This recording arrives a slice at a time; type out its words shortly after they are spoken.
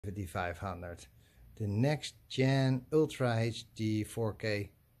7500, the next gen Ultra HD 4K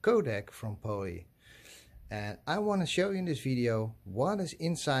codec from Poly. And I want to show you in this video what is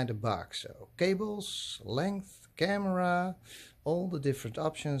inside the box. So cables, length, camera, all the different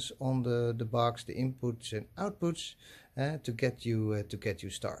options on the box, the inputs and outputs to get you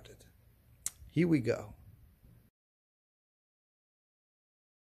started. Here we go.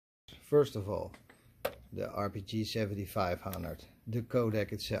 First of all, the RPG 7500, the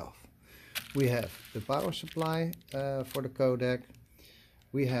codec itself. We have the power supply for the codec.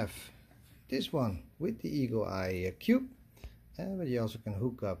 We have this one with the Eagle Eye cube, but you also can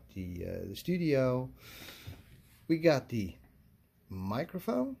hook up the studio. We got the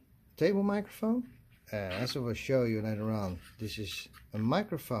microphone, table microphone. As I will show you later on, this is a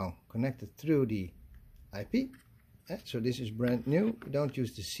microphone connected through the IP. So this is brand new. We don't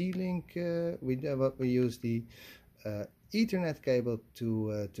use the C-Link, we use the Ethernet cable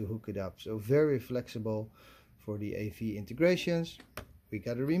to hook it up. So very flexible for the AV integrations. We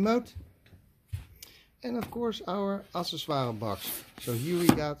got a remote. And of course our accessoire box. So here we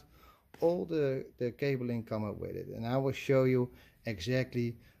got all the cabling coming with it. And I will show you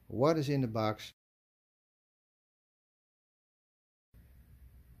exactly what is in the box.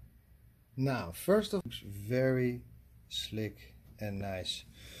 Now, first of all, very slick and nice.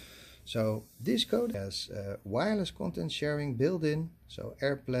 So this code has wireless content sharing built in, so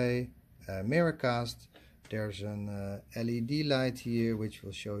Airplay, Miracast. There's an LED light here which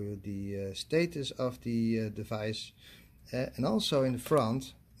will show you the status of the device, and also in the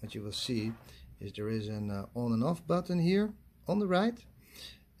front what you will see is there is an on and off button here on the right,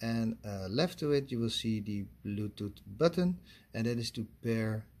 and left to it you will see the Bluetooth button, and that is to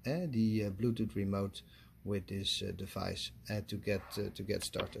pair the Bluetooth remote with this device to get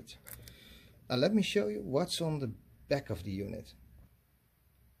started. Now let me show you what's on the back of the unit.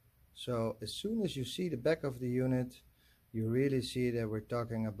 So as soon as you see the back of the unit, you really see that we're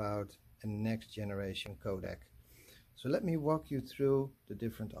talking about a next generation codec. So let me walk you through the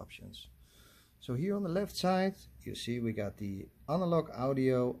different options. So here on the left side you see we got the analog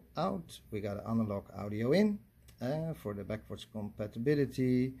audio out, we got analog audio in for the backwards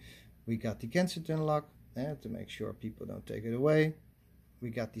compatibility. We got the Kensington lock to make sure people don't take it away. We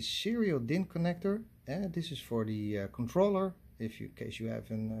got the serial DIN connector, this is for the controller in case you have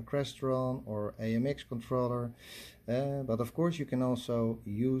a Crestron or AMX controller, but of course you can also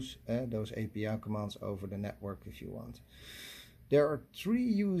use those API commands over the network if you want. There are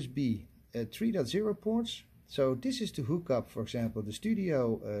 3 USB 3.0 ports, so this is to hook up, for example, the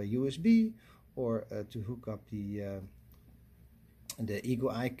studio USB, or to hook up the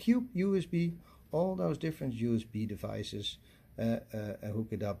Eagle Eye Cube USB. All those different USB devices hook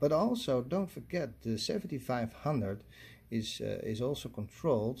it up. But also don't forget the 7500 is also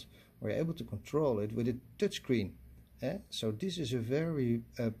controlled, or you're able to control it with a touchscreen. So this is a very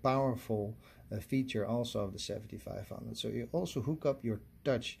powerful feature also of the 7500. So you also hook up your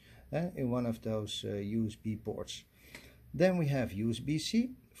touch in one of those USB ports. Then we have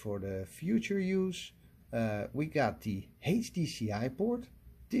USB-C for the future use. We got the HDCI port.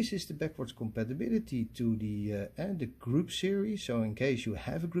 This is the backwards compatibility to the group series. So in case you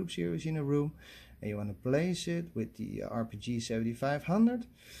have a group series in a room and you want to place it with the RPG 7500,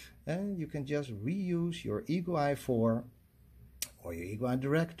 you can just reuse your Eagle Eye 4 or your Eagle Eye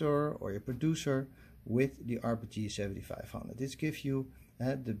Director or your producer with the RPG 7500. This gives you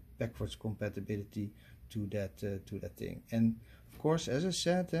the backwards compatibility to that thing. And of course, as I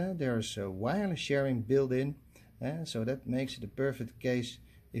said, there's wireless sharing built in, so that makes it a perfect case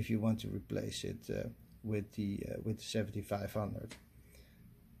if you want to replace it with the 7500.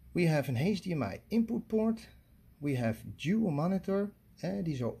 We have an HDMI input port. We have dual monitor.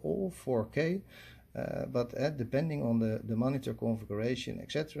 These are all 4K, but depending on the monitor configuration,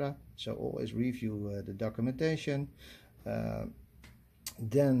 etc. So always review the documentation.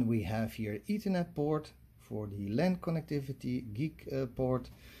 Then we have here Ethernet port for the LAN connectivity, geek port,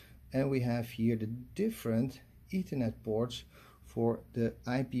 and we have here the different Ethernet ports for the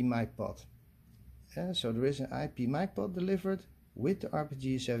IP mic pod. So there is an IP mic pod delivered with the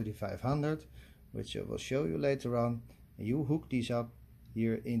RPG 7500, which I will show you later on. You hook these up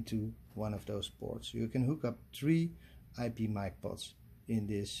here into one of those ports. So you can hook up 3 IP mic pods in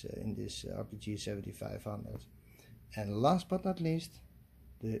this RPG 7500. And last but not least,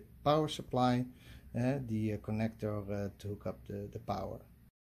 the power supply, the connector to hook up the power.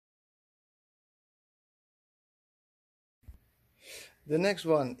 The next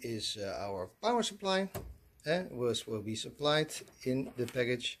one is our power supply, which will be supplied in the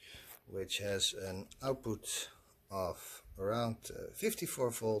package, which has an output of around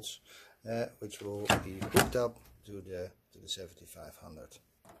 54 volts, which will be hooked up to the 7500.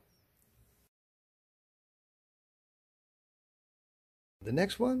 The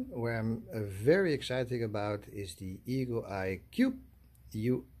next one, where I'm very excited about, is the Eagle Eye Cube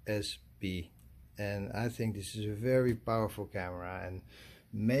USB, and I think this is a very powerful camera and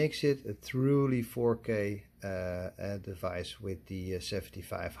makes it a truly 4K device with the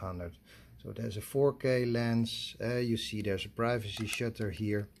 7500. So there's a 4K lens, you see there's a privacy shutter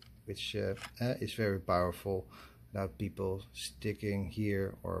here, which is very powerful without people sticking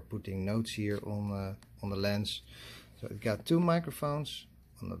here or putting notes here on the lens. So it got two microphones,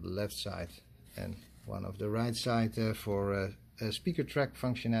 one on the left side and one on the right side for speaker track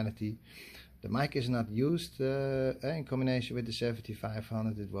functionality. The mic is not used in combination with the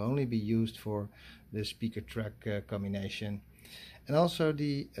 7500, it will only be used for the speaker track combination. And also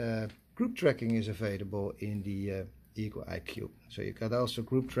the group tracking is available in the Eagle Eye Cube. So you got also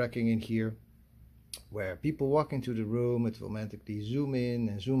group tracking in here, where people walk into the room, it will automatically zoom in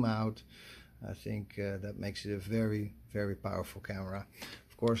and zoom out. I think that makes it a very, very powerful camera.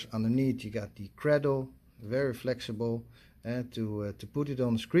 Of course, underneath you got the cradle, very flexible to put it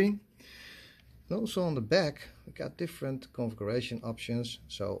on the screen. And also on the back we got different configuration options.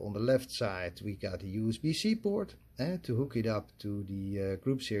 So on the left side we got a USB-C port to hook it up to the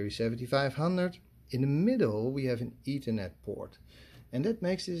Group Series 7500. In the middle we have an Ethernet port, and that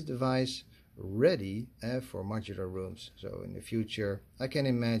makes this device ready for modular rooms. So in the future I can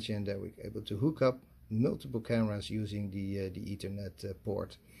imagine that we're able to hook up multiple cameras using the Ethernet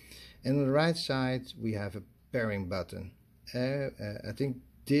port. And on the right side we have a pairing button. I think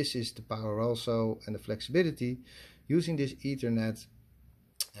this is the power also and the flexibility. Using this Ethernet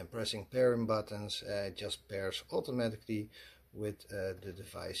and pressing pairing buttons just pairs automatically with the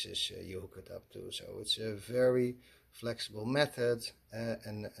devices you hook it up to. So it's a very flexible method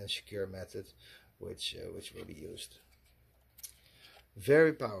and a secure method which will be used.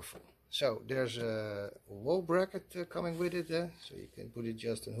 Very powerful. So there's a wall bracket coming with it, so you can put it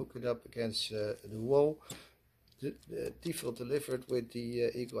just and hook it up against the wall. The default delivered with the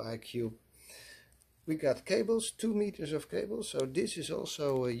Eagle Eye Cube. We got cables, 2 meters of cables. So this is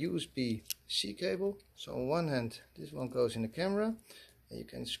also a USB-C cable. So on one hand this one goes in the camera, and you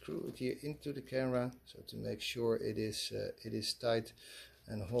can screw it here into the camera, so to make sure it is tight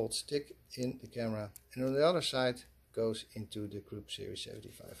and holds stick in the camera. And on the other side goes into the Group Series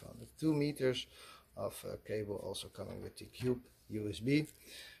 7500. 2 meters of cable also coming with the Cube USB.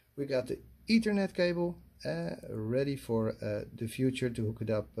 We got the Ethernet cable ready for the future to hook it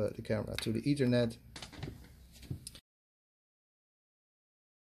up the camera to the Ethernet.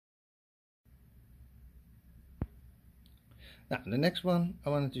 Now the next one I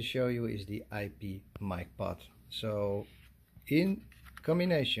wanted to show you is the IP mic pod. So in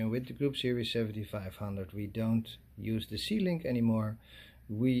combination with the Group Series 7500 we don't use the C-Link anymore,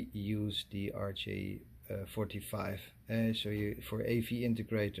 we use the RJ45. So for AV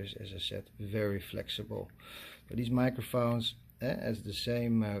integrators, as I said, very flexible. So these microphones has the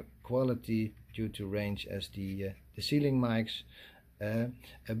same quality due to range as the C-Link mics.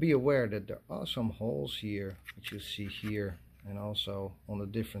 Be aware that there are some holes here, which you see here and also on the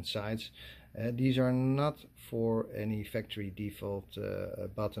different sides. These are not for any factory default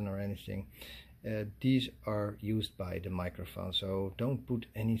button or anything. These are used by the microphone, so don't put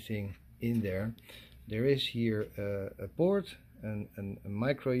anything in there. There is here a port, a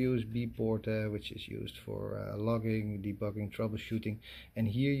micro USB port which is used for logging, debugging, troubleshooting, and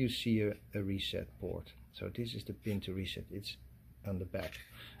here you see a reset port. So this is the pin to reset, it's on the back.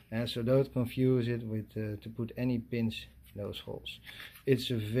 And so don't confuse it with to put any pins in those holes.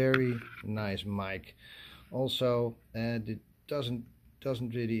 It's a very nice mic. Also it doesn't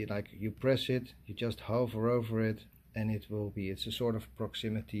really, like, you press it, you just hover over it and it's a sort of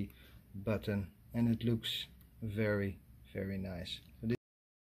proximity button, and it looks very, very nice.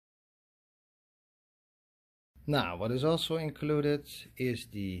 Now what is also included is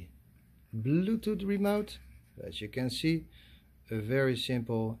the Bluetooth remote. As you can see, very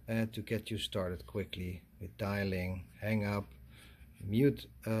simple to get you started quickly with dialing, hang up, mute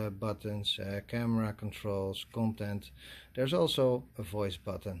buttons, camera controls, content. There's also a voice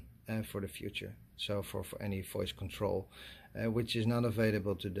button for the future, so for any voice control, which is not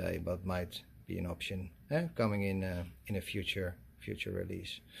available today but might be an option coming in a future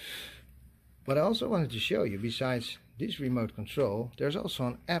release. But I also wanted to show you, besides this remote control, there's also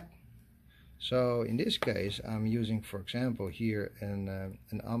an app. So in this case I'm using, for example, here an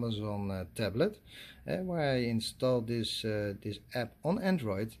Amazon tablet where I installed this app on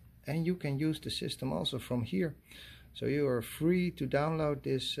Android, and you can use the system also from here. So you are free to download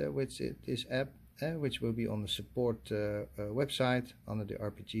this this app, which will be on the support website under the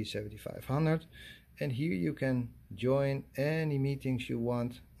RPG 7500. And here you can join any meetings you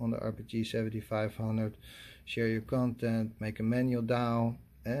want on the RPG 7500, share your content, make a manual DAO.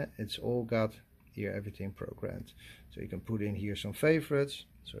 It's all got here everything programmed. So you can put in here some favorites.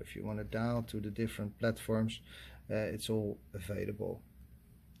 So if you want to DAO to the different platforms, it's all available.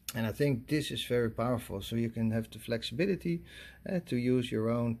 And I think this is very powerful, so you can have the flexibility to use your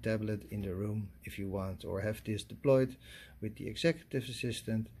own tablet in the room if you want, or have this deployed with the executive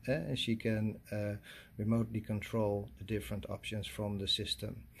assistant, and she can remotely control the different options from the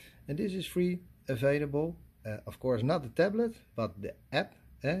system. And this is free available, of course not the tablet, but the app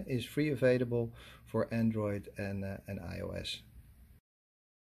is free available for Android and iOS.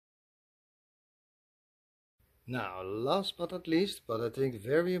 Now, last but not least, but I think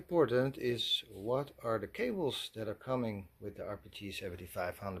very important, is what are the cables that are coming with the RPG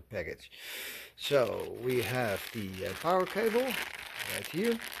 7500 package. So we have the power cable right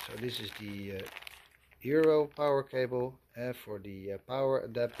here. So this is the Hero power cable for the power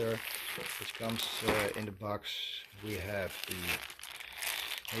adapter, which comes in the box. We have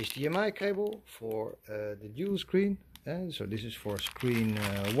the HDMI cable for the dual screen. So this is for screen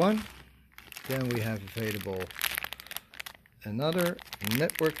 1. Then we have available another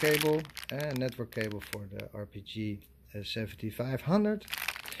network cable, for the RPG 7500.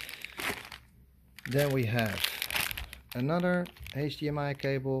 Then we have another HDMI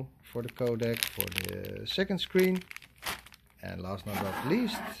cable for the codec for the second screen. And last but not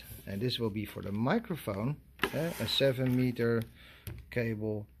least, and this will be for the microphone, a 7-meter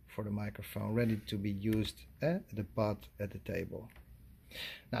cable for the microphone, ready to be used at the pod at the table.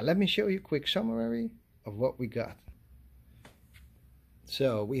 Now let me show you a quick summary of what we got.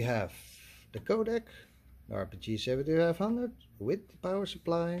 So we have the codec, the RPG 7500 with the power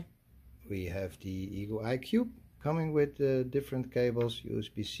supply. We have the Eagle iCube coming with different cables,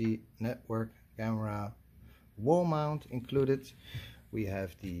 USB-C, network, camera, wall mount included. We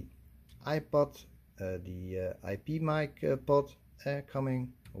have the iPod, the IP mic pod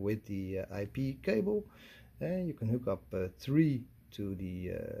coming with the IP cable. You can hook up 3 to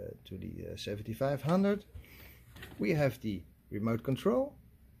the 7500. We have the remote control,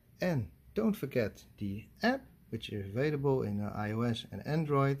 and don't forget the app, which is available in iOS and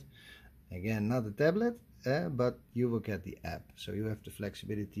Android. Again, not a tablet, but you will get the app, so you have the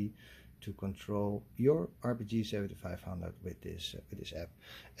flexibility to control your RPG 7500 with this app.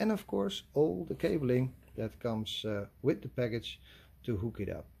 And of course all the cabling that comes with the package to hook it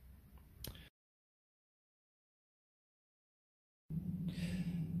up.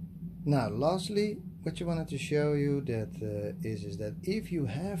 Now lastly, what you wanted to show you that is that if you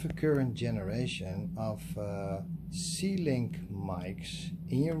have a current generation of C-Link mics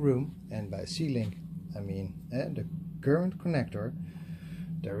in your room, and by C-Link I mean the current connector,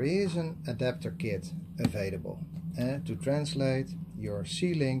 there is an adapter kit available to translate your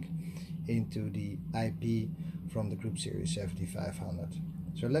C-Link into the IP from the Group Series 7500.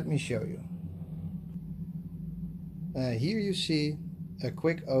 So let me show you. Here you see a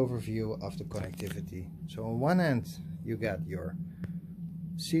quick overview of the connectivity. So on one end you got your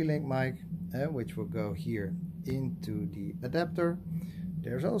C-Link mic, which will go here into the adapter.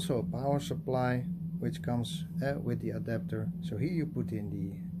 There's also a power supply which comes with the adapter. So here you put in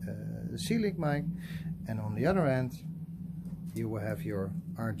the C-Link mic, and on the other end you will have your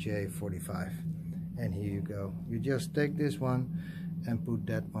RJ45, and here you go. You just take this one and put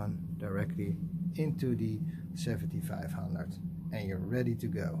that one directly into the 7500, and you're ready to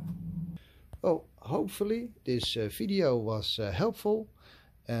go. Well, hopefully this video was helpful,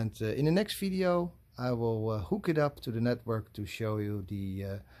 and in the next video I will hook it up to the network to show you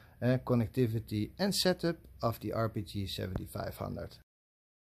the connectivity and setup of the RPG 7500.